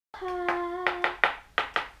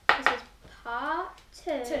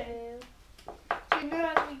2. So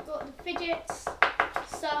now we've got the fidgets,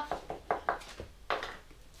 stuff,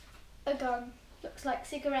 a gun. Looks like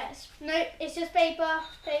cigarettes. Nope, it's just paper,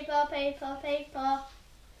 paper, paper, paper.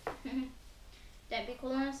 Don't be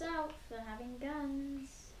calling us out for having guns.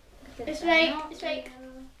 It's fake, it's fake.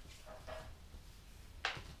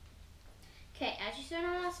 Okay, as you saw in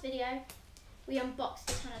our last video, we unboxed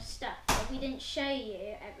a ton of stuff, but we didn't show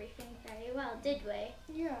you everything very well, did we?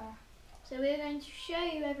 Yeah. So we're going to show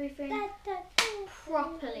you everything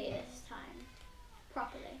properly this time.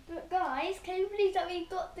 Properly. But guys, can you believe that we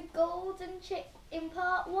got the golden chip in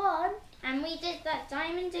part 1? And we did that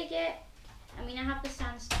diamond digit, and we now have the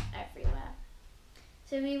sand stuff everywhere.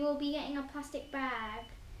 So we will be getting a plastic bag,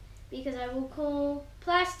 because I will call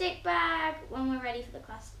plastic bag when we're ready for the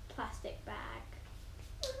plastic bag.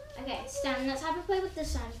 Okay, Stan, let's have a play with the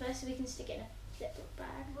sand first so we can stick it in a Ziploc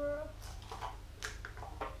bag.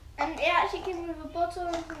 And it actually came with a bottle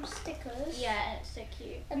and some stickers. Yeah, it's so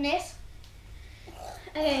cute. And this.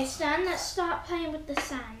 Okay, Stan, let's start playing with the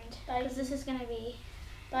sand, because this is going to be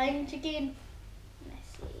Going to get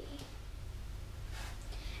messy.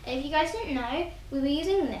 And if you guys didn't know, we were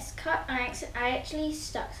using this cup, and I actually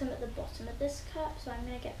stuck some at the bottom of this cup, so I'm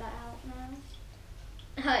going to get that out now.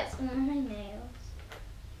 Oh, it's on my nails.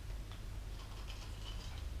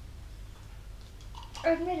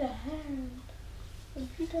 I made a hand.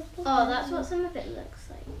 Oh, that's what some of it looks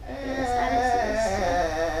like.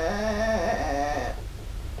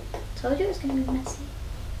 Told you it was going to be messy.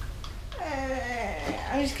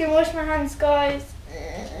 I'm just going to wash my hands, guys.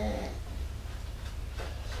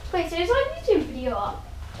 Wait, so is our YouTube video up?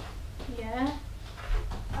 Yeah.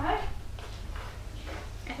 Alright.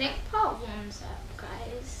 I think part 1's up,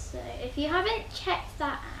 guys. So if you haven't checked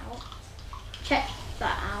that out, check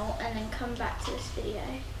that out and then come back to this video.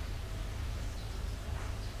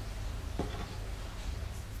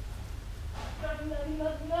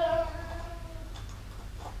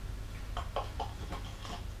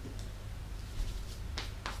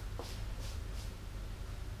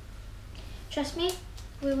 Trust me,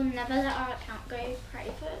 we will never let our account go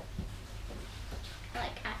private,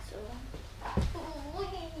 like at all.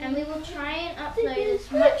 And we will try and upload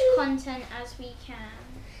as much content as we can.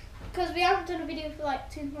 Because we haven't done a video for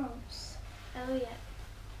like 2 months. Oh yeah.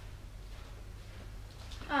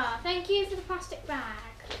 Ah, thank you for the plastic bag.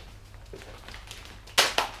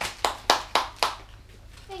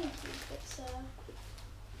 Thank you, good sir.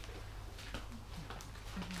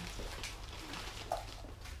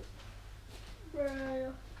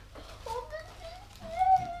 Bro.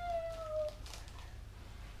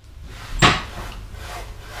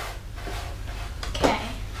 Okay.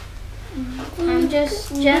 I'm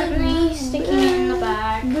just gently sticking it in the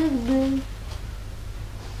bag.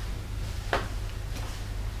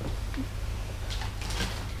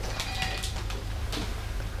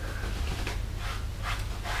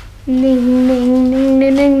 Ding ding ding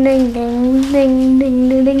ding ding ding ding ding ding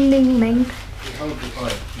ding ding ding ding.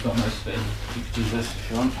 Alright, you've got most of it in. You could do this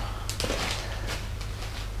if you want.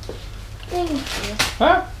 Thank you.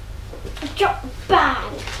 Huh? Drop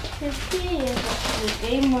bag. Here's the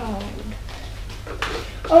game mode.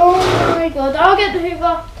 Oh my god, I'll get the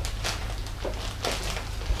Hoover.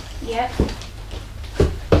 Yep.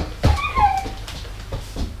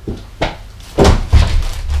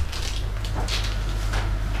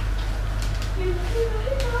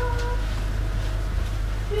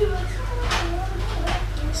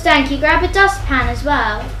 Stanky, grab a dustpan as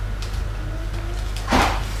well.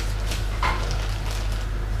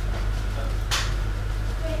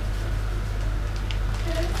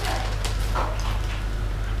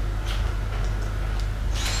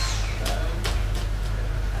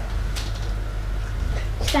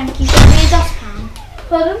 Stanky, grab me a dustpan.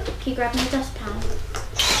 Pardon? Can you grab me a dustpan?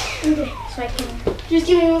 Okay. So I can... Just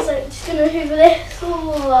give me 1 second. Just gonna Hoover this.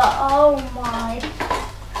 Oh my.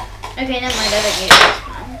 Okay, never mind, I don't need a dustpan.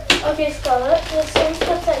 Okay, Scarlett, there's some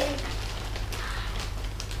stuff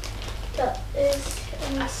that is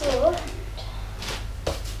in the store.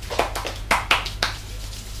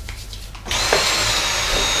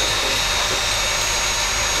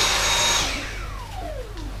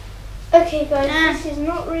 Okay guys, this is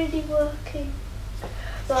not really working.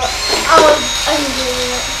 But I'm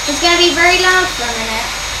doing it. It's going to be very loud for a minute.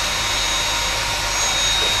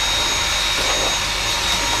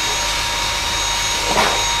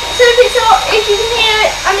 So if you can hear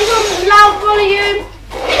it and it's on loud volume,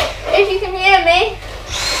 if you can hear me.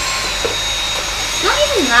 Not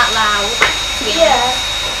even that loud, to be honest.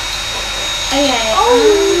 Okay.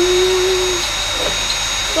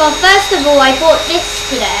 Well, first of all, I bought this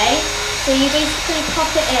today. So you basically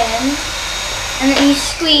pop it in and then you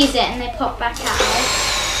squeeze it and they pop back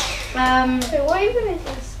out. So what even is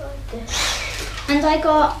inside this? And I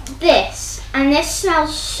got this, and this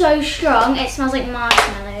smells so strong. It smells like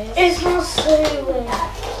marshmallows. It smells so weird.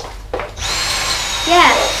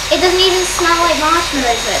 Yeah, it doesn't even smell like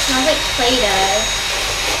marshmallows, but it smells like Play-Doh.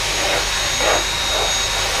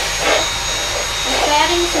 Let's try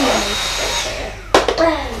adding some moisture to it.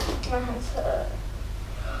 My hands hurt.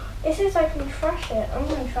 It says I can trash it. I'm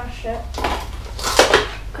gonna trash it.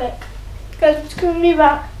 Quick. Guys, it's gonna be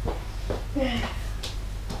back.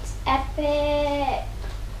 It's epic.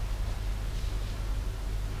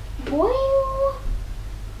 Boing.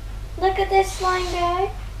 Look at this slime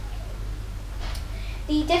go.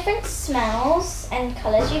 The different smells and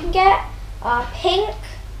colours you can get are pink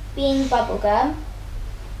being bubblegum,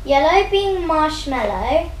 yellow being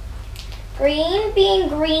marshmallow, green being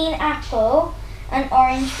green apple, and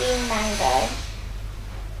orange being mango.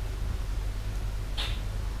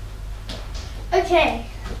 Okay.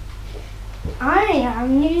 I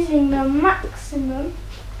am using the maximum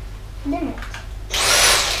limit.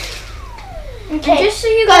 Okay. And just so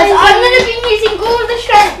you Guys, guys I'm know- going to be using all the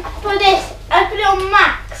strength for this. I put it on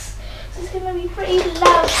max. So it's going to be pretty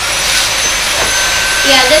loud.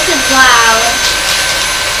 Yeah, this is loud.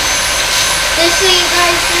 Just so you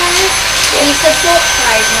guys know, we support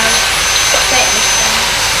Pride Month. Fitness thing.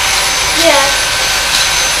 Yeah.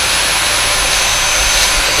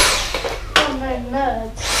 Oh no,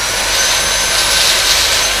 nerds.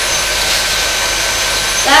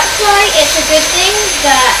 That's why it's a good thing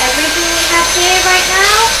that everything we have here right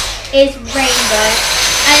now is rainbow.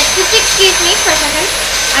 And just excuse me for a second.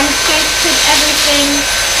 I'm just going to put everything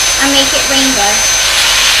and make it rainbow.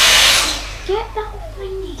 Get that off my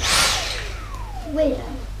knee. Weirdo.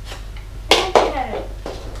 Okay.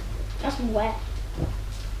 That's wet.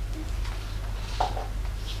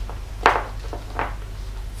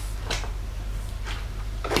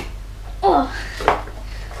 Oh.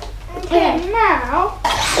 Okay, now.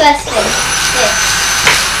 First thing, this.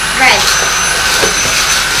 Red.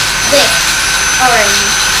 This. Orange.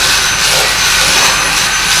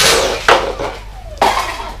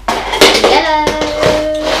 Yellow.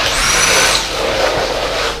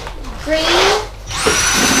 Green.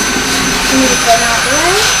 Move them out the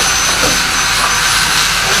way.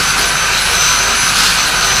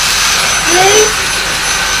 Blue.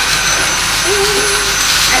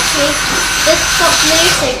 Actually, this has got blue,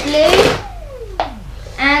 so blue.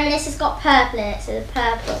 And this has got purple in it, so the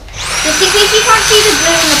purple. Just in case you can't see the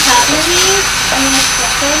blue and the purple in these, I'm going to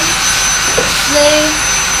swap them. Blue,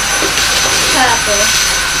 purple.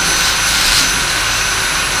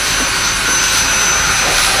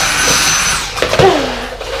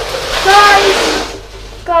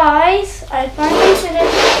 Guys, I finally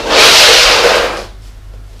finished.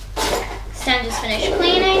 Stan just finished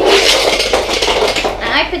cleaning. And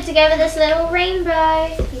I put together this little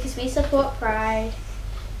rainbow because we support Pride.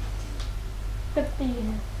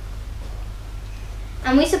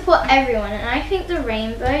 And we support everyone, and I think the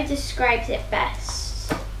rainbow describes it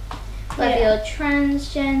best. Whether Yeah. you're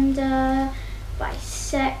transgender,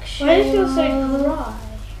 bisexual, Why does it feel so dry?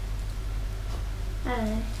 I don't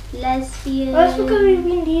know, lesbian. Well, that's because we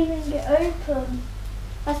been leaving it open.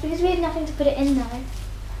 That's because we had nothing to put it in though.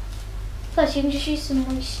 Plus you can just use some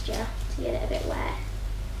moisture to get it a bit wet.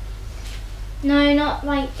 No, not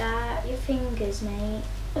like that. Your fingers, mate.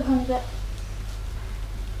 A tiny bit.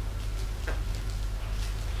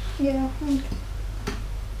 Yeah.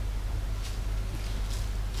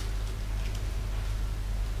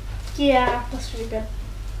 Yeah, that's really good.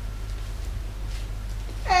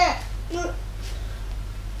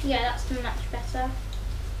 Yeah, that's much better.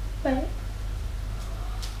 Wait,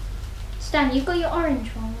 Stan, you've got your orange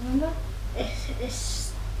one, remember?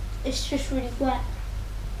 it's just really wet.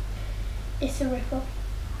 It's a rip-off.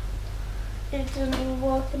 It doesn't even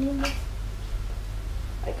work anymore.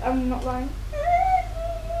 Like, I'm not lying.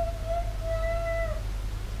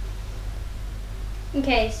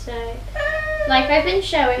 Okay, so like I've been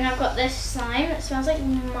showing, I've got this slime that smells like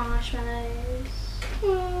marshmallows.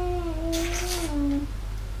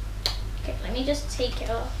 Okay, let me just take it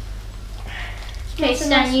off. Okay, Smells so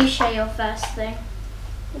Stan, nice. you show your first thing.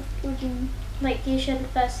 What do you mean? Like, you show the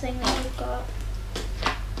first thing that you've got.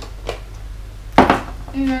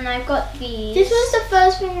 And then I've got these. This was the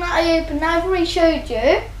first thing that I opened. I've already showed you.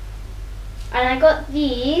 And I got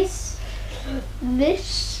these.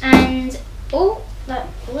 This. And, oh, look,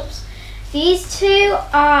 whoops. These two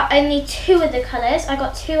are only two of the colours. I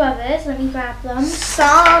got two others. Let me grab them.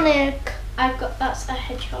 Sonic. I've got, that's a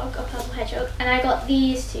hedgehog, a purple hedgehog. And I got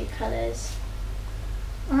these two colours.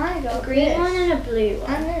 I got A green this. one and a blue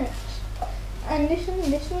one. And this. and this one,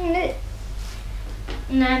 and this one, and this.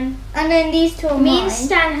 And And then these two are me mine. and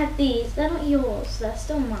Stan had these. They're not yours. They're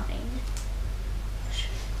still mine.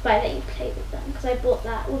 But I let you play with them because I bought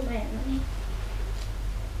that with my own money.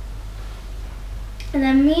 And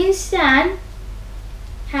then me and Stan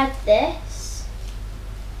had this.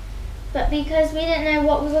 But because we didn't know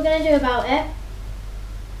what we were going to do about it,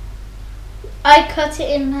 I cut it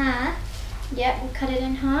in half. yep, we cut it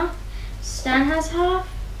in half. Stan has half.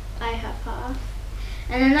 I have half.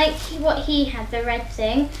 And then like what he had, the red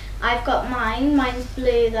thing, I've got mine. Mine's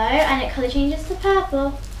blue though, and it colour changes to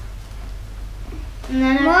purple. And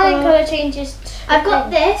then My colour changes to I've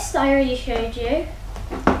got pink. this that I already showed you.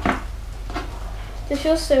 This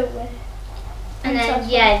feels so weird. And then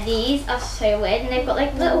Sounds yeah, these are so weird, and they've got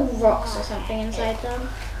like little rocks or something inside them.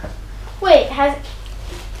 Wait,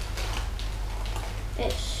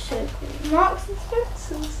 It's so cool. Marks and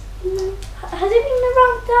Spencer's? Has it been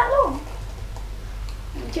around that long?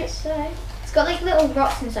 I guess so. It's got like little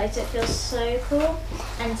rocks inside, so it feels so cool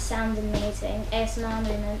and sounds amazing. ASMR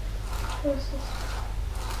moment.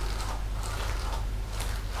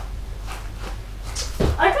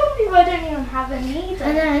 I can't believe I don't even have any either.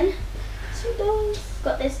 And then $2.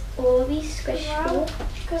 got this Orby squish Wow.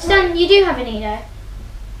 ball. Stan, you do have a Nido.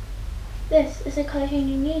 This is a colour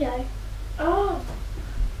changing Nido. Oh,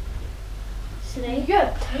 See?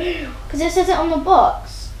 yeah. Because it says it on the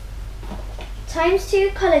box.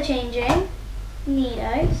 ×2 colour changing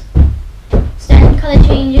Nidos. Stan colour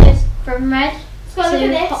changes from red Go look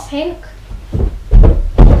to at hot this. pink.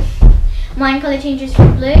 Mine colour changes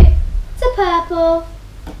from blue to purple.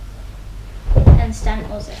 And Stan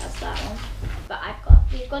also has that one. But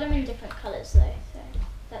we've got them in different colours though, so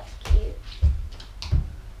that's cute.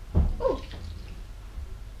 Ooh.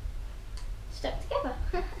 Stuck together.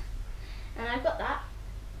 And I've got that.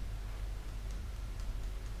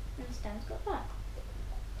 And Stan's got that.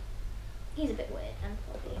 He's a bit weird and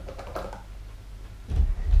floppy.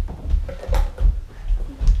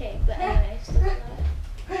 Okay, but anyway, stuff like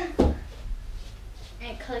that. And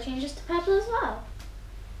it colour changes to purple as well.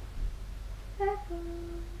 Purple.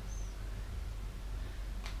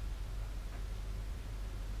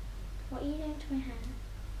 What are you doing to my hair?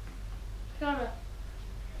 Got it.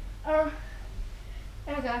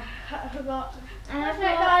 There we go. I forgot. And I've Okay,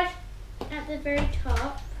 got guys. at the very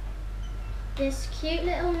top this cute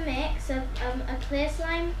little mix of a clear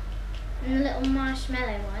slime and a little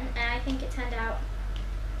marshmallow one, and I think it turned out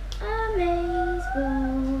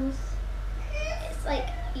amazeballs. It's like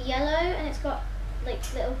yellow and it's got like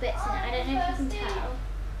little bits in it. I don't know if you can tell.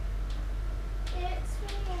 It's me.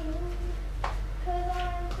 'Cause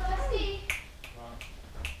I'm thirsty.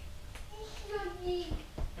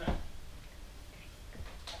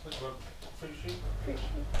 Which one? Fruit shoot? Fruit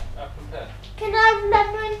shoot. Apple and pear? Can I have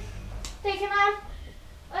lemon? They can have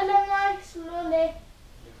a lemon slowly.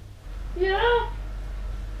 Yeah.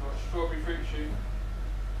 What, strawberry fruit shoot?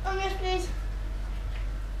 Oh yes, please.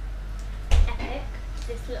 Epic.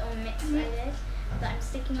 This little mix I did that I'm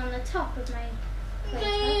sticking on the top of my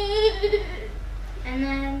platter. And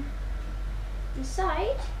then the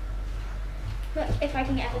side. Look, if I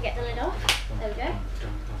can ever get the lid off. There we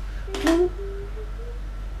go.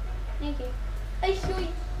 Thank you. I saw you.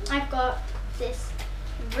 I've got this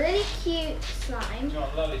really cute slime. Do you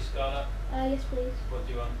want lolly, Scarlett? Yes, please. What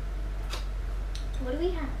do you want? What do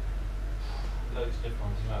we have? Loads of different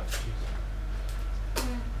ones. You might have to choose.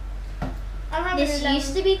 I remember This the lemon.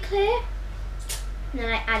 used to be clear, and then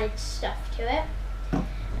I added stuff to it,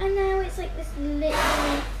 and now it's like this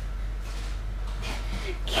little.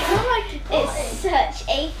 It's such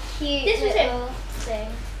a cute This was it. little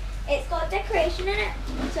thing. It's got decoration in it.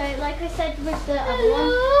 So, like I said with the other one,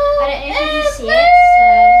 I don't know if you can see it.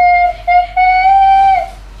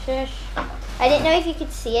 So, shush. I didn't know if you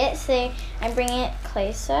could see it, so I'm bringing it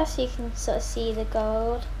closer so you can sort of see the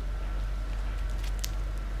gold.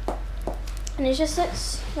 And it just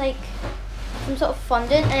looks like some sort of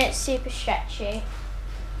fondant, and it's super stretchy.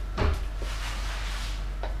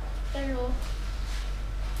 Hello.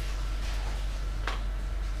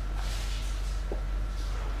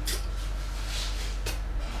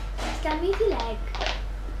 Stand with your leg.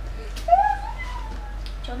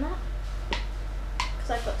 Do you want that?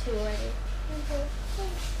 Because I've got two already.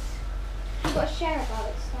 You've got to share about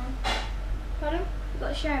it, Stan. Pardon? You've got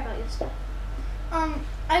to share about your stuff.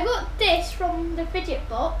 I got this from the fidget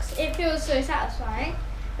box. It feels so satisfying.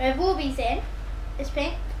 With Warbies in. It's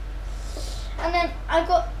pink. And then I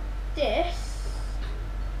got this.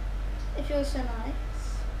 It feels so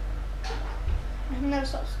nice. I can never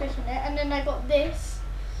stop squishing it. And then I got this.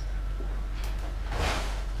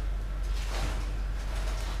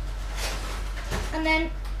 And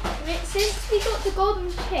then since we got the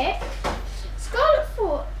golden tick, Scarlet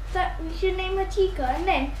thought that we should name her Tika, and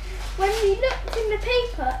then when we looked in the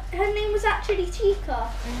paper, her name was actually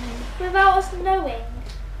Tika, without us knowing.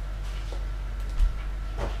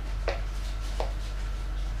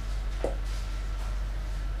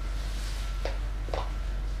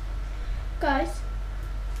 Guys.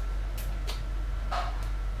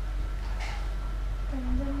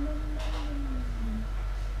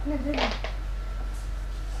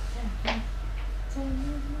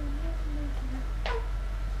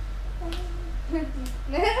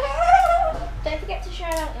 Don't forget to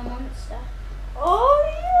shout out your monster.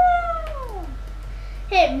 Oh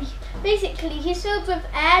yeah! Him, basically he's filled with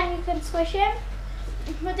air and you can squish him.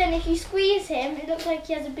 But then if you squeeze him, it looks like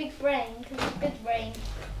he has a big brain, because it's a big brain.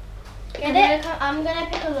 Get it? I'm gonna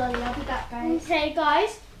pick a lolly. I'll be back, guys. Okay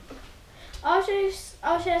guys, I'll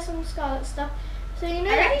share some Scarlet stuff. So you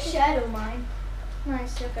know I already that shared all mine.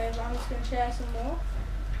 nice, okay, but I'm just gonna share some more.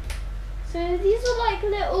 So these are like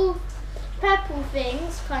little purple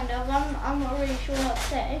things, kind of. I'm not really sure what to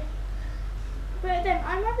say. But then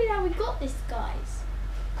I'm happy that we got this, guys.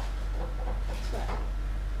 So.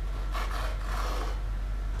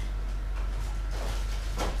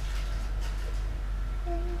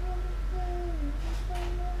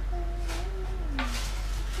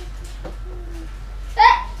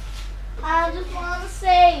 I just want to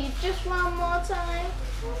say it just one more time.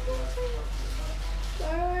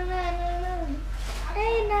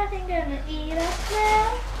 Ain't nothing gonna eat us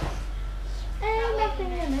now. Ain't nothing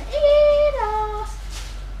gonna eat us.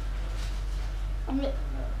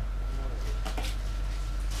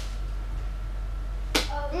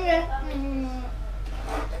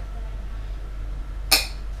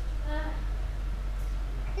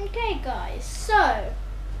 Okay guys, so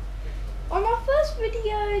on our first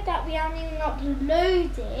video that we haven't even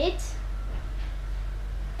uploaded,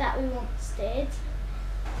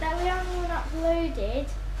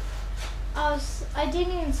 I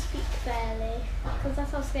didn't even speak fairly because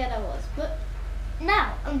that's how scared I was. But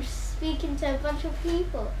now I'm speaking to a bunch of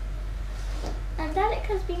people, and Alec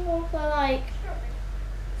has been gone for like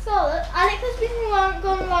Alec has been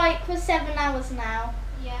gone like for 7 hours now.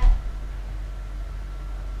 Yeah.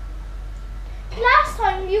 Last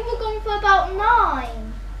time you were gone for about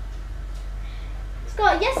 9.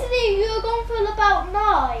 Scott, yesterday you were gone for about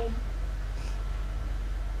 9.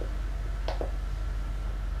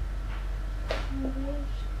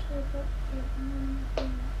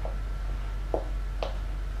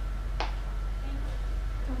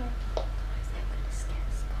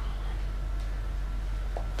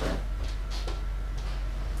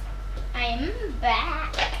 I'm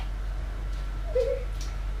back.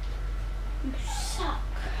 You suck.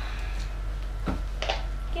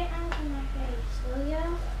 Get out of my face, will ya?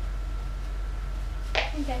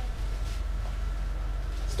 Okay.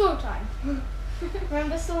 Story time.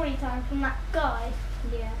 Remember story time from that guy?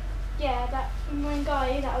 Yeah. Yeah, that one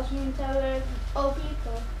guy that was mean to old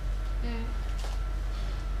people. Mm.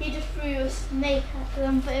 He just threw a snake at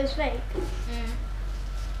them, but it was fake. Mm.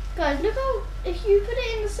 Guys, look how, if you put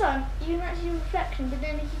it in the sun, you can actually see a reflection, but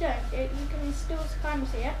then if you don't, you can still kind of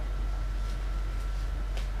see it.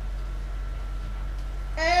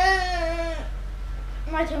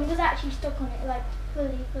 My tongue was actually stuck on it, like,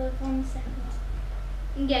 fully for 1 second.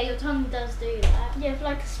 Yeah, your tongue does do that. Yeah, for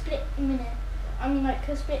like a split minute. I mean, like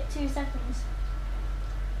a split 2 seconds.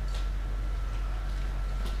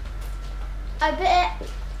 I bit it.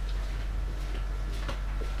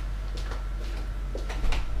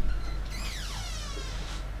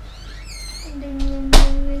 Ding, ding, ding, ding,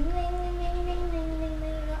 ding, ding, ding, ding, ding, ding,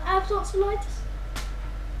 ding. I have lots of lights.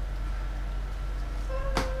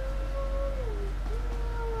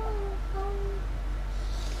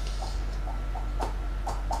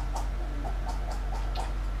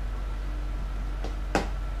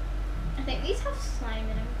 I think these have slime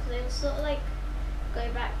in them because they sort of like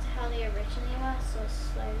go back to how they originally were, so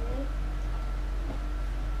slowly.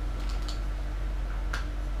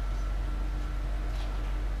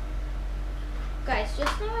 Guys,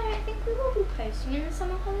 just know I don't think we will be posting in the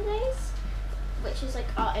summer holidays, which is like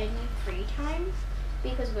our only free time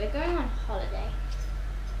because we're going on holiday.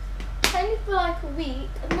 Only for like a week,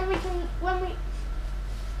 and then we can, when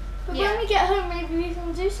we get home, maybe we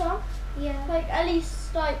can do some. Yeah. Like at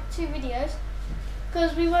least like 2 videos,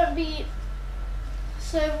 because we won't be.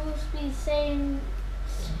 So we'll be saying,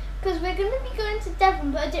 because we're going to be going to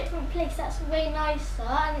Devon, but a different place that's way nicer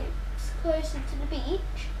and it's closer to the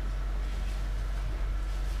beach.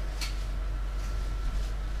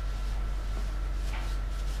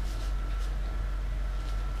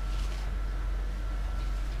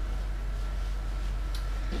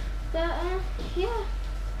 But yeah,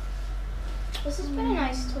 this has been a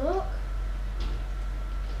nice talk.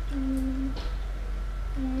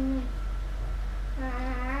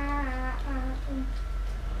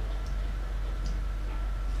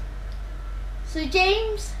 So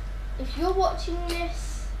James, if you're watching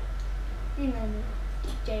this, you know me,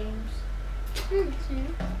 James.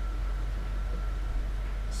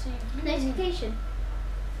 Notification.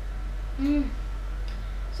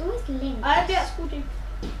 It's always linked. I'll be at school too.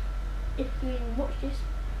 If you even watch this.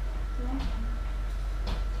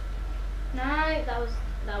 No, that was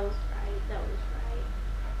right. That was right.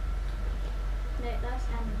 No, that's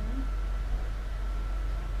anime.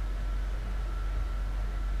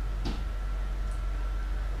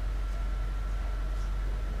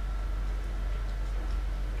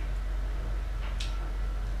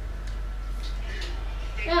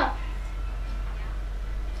 Yeah.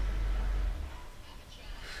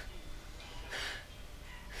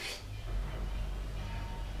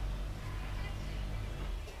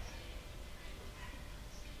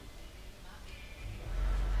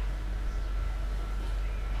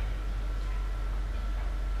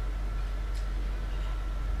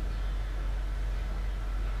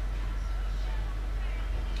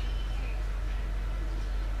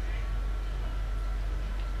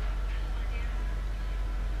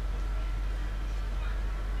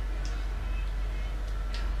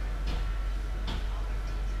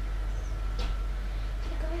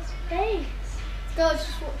 Face. Girls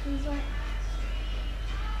just watching these like.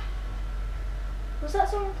 What's that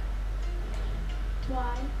song?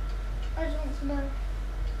 Why? I just want to know.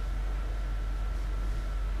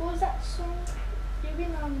 What was that song? You've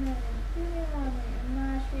been on me,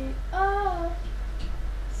 my sweet. Oh.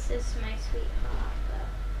 This is my sweetheart, but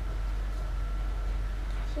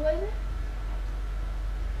So what is it?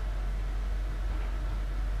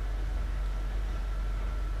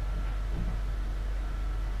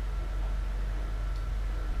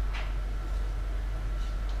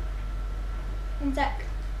 And Zach.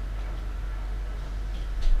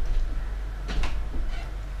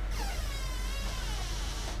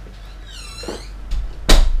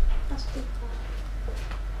 that's good.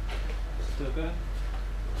 Still going?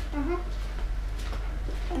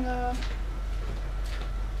 And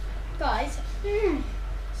guys,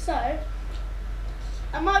 so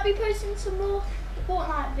I might be posting some more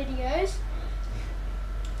Fortnite videos.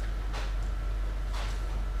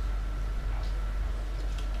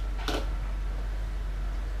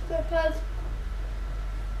 Because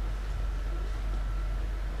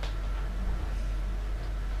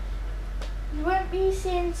you won't be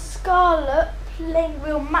seeing Scarlett playing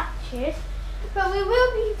real matches, but we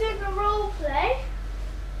will be doing a role play,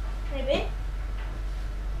 maybe,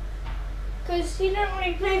 because she don't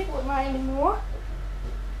really play Fortnite anymore.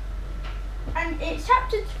 And it's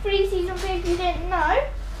chapter 3, season 3 if you didn't know.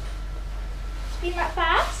 It's been that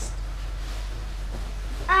fast.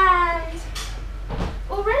 And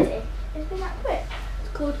already, it's been that quick.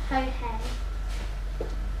 It's called Ho Hey.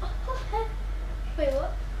 Wait,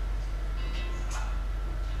 what?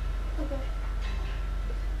 Okay.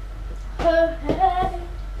 Ho hey,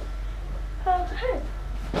 ho hey.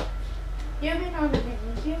 You've been on the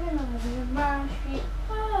my street.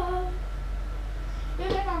 Oh, you've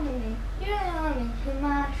been on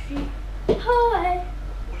my street. Ho hey.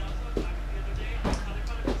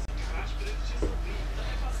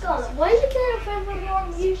 Scarlett, why are you looking at everything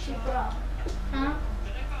on YouTube, bro? Huh?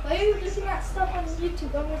 Why are you looking at stuff on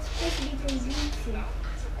YouTube when we're supposed to be doing YouTube?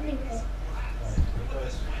 Anyway.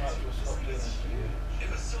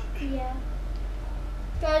 Yeah.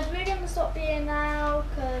 Guys, we're going to stop being now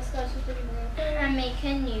because guys are doing it. And make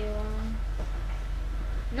a new one.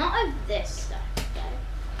 Not of this stuff,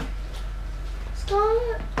 though.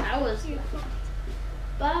 Scarlett. That was.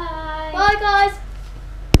 Bye. Bye, guys.